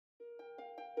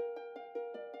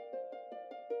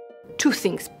Two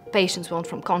things patients want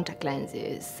from contact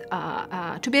lenses: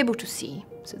 to be able to see,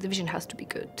 so the vision has to be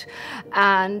good,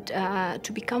 and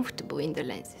to be comfortable in the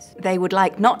lenses. They would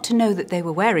like not to know that they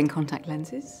were wearing contact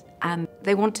lenses, and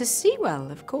they want to see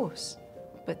well, of course,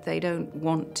 but they don't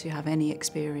want to have any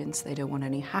experience, they don't want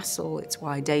any hassle. It's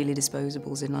why daily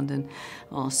disposables in London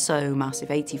are so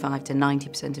massive. 85 to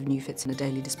 90% of new fits in a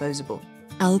daily disposable.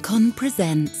 Alcon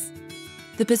presents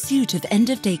the pursuit of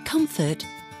end-of-day comfort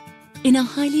in a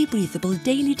highly breathable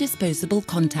daily disposable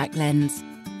contact lens.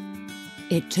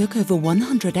 It took over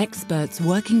 100 experts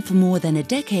working for more than a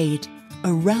decade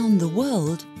around the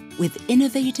world with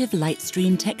innovative light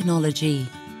stream technology.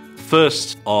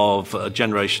 First of a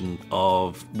generation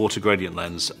of water gradient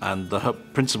lens, and the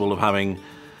principle of having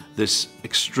this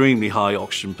extremely high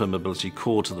oxygen permeability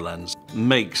core to the lens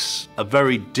makes a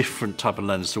very different type of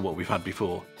lens to what we've had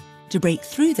before. To break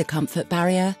through the comfort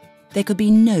barrier, there could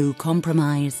be no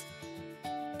compromise.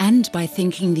 And by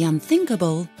thinking the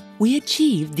unthinkable, we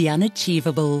achieved the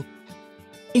unachievable.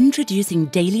 Introducing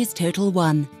DAILIES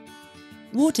TOTAL1,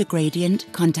 water gradient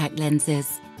contact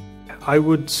lenses. I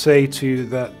would say to you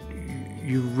that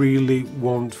you really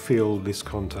won't feel this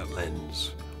contact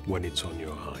lens when it's on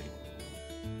your eye.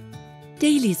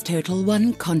 DAILIES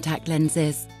TOTAL1 contact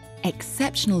lenses.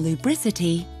 Exceptional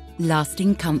lubricity,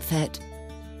 lasting comfort.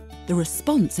 The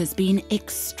response has been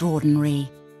extraordinary.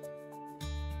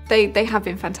 They have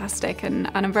been fantastic,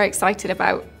 and I'm very excited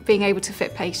about being able to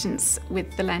fit patients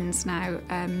with the lens now,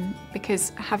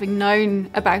 because having known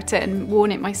about it and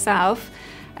worn it myself,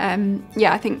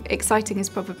 I think exciting is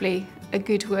probably a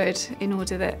good word in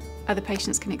order that other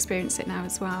patients can experience it now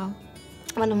as well.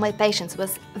 One of my patients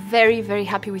was very, very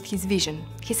happy with his vision.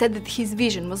 He said that his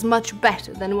vision was much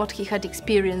better than what he had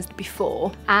experienced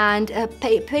before. And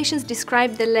patients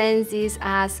described the lenses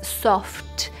as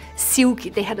soft, silky.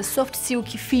 They had a soft,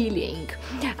 silky feeling.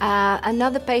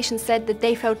 Another patient said that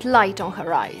they felt light on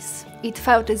her eyes. It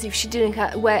felt as if she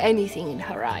didn't wear anything in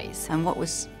her eyes. And what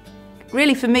was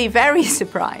really, for me, very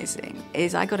surprising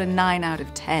is I got a 9 out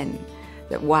of 10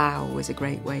 that wow was a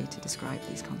great way to describe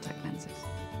these contact lenses.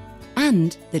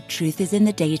 And the truth is in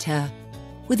the data.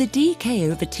 With a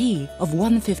DK/T of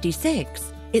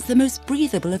 156, it's the most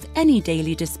breathable of any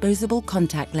daily disposable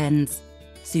contact lens.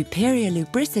 Superior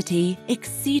lubricity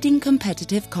exceeding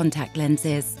competitive contact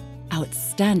lenses.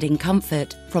 Outstanding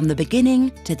comfort from the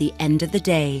beginning to the end of the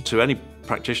day. To any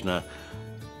practitioner,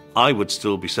 I would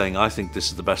still be saying, I think this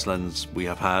is the best lens we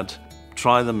have had.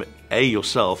 Try them A,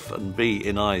 yourself, and B,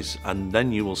 in eyes, and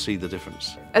then you will see the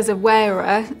difference. As a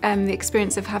wearer, the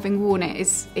experience of having worn it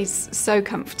is so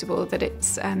comfortable that it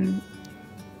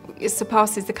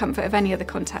surpasses the comfort of any other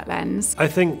contact lens. I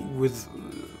think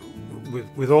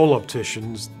with all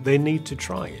opticians, they need to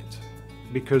try it,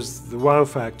 because the wow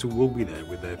factor will be there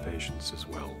with their patients as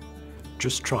well.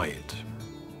 Just try it.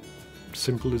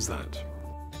 Simple as that.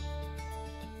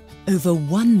 Over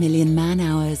 1 million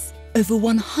man-hours, over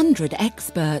 100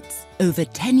 experts, over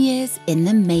 10 years in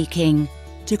the making,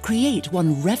 to create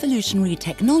one revolutionary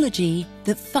technology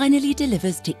that finally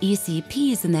delivers to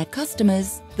ECPs and their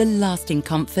customers the lasting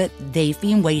comfort they've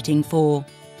been waiting for.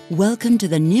 Welcome to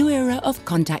the new era of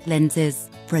contact lenses,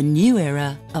 for a new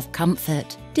era of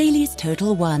comfort. DAILIES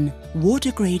TOTAL1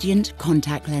 water gradient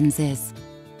contact lenses.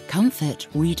 Comfort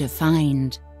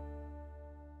redefined.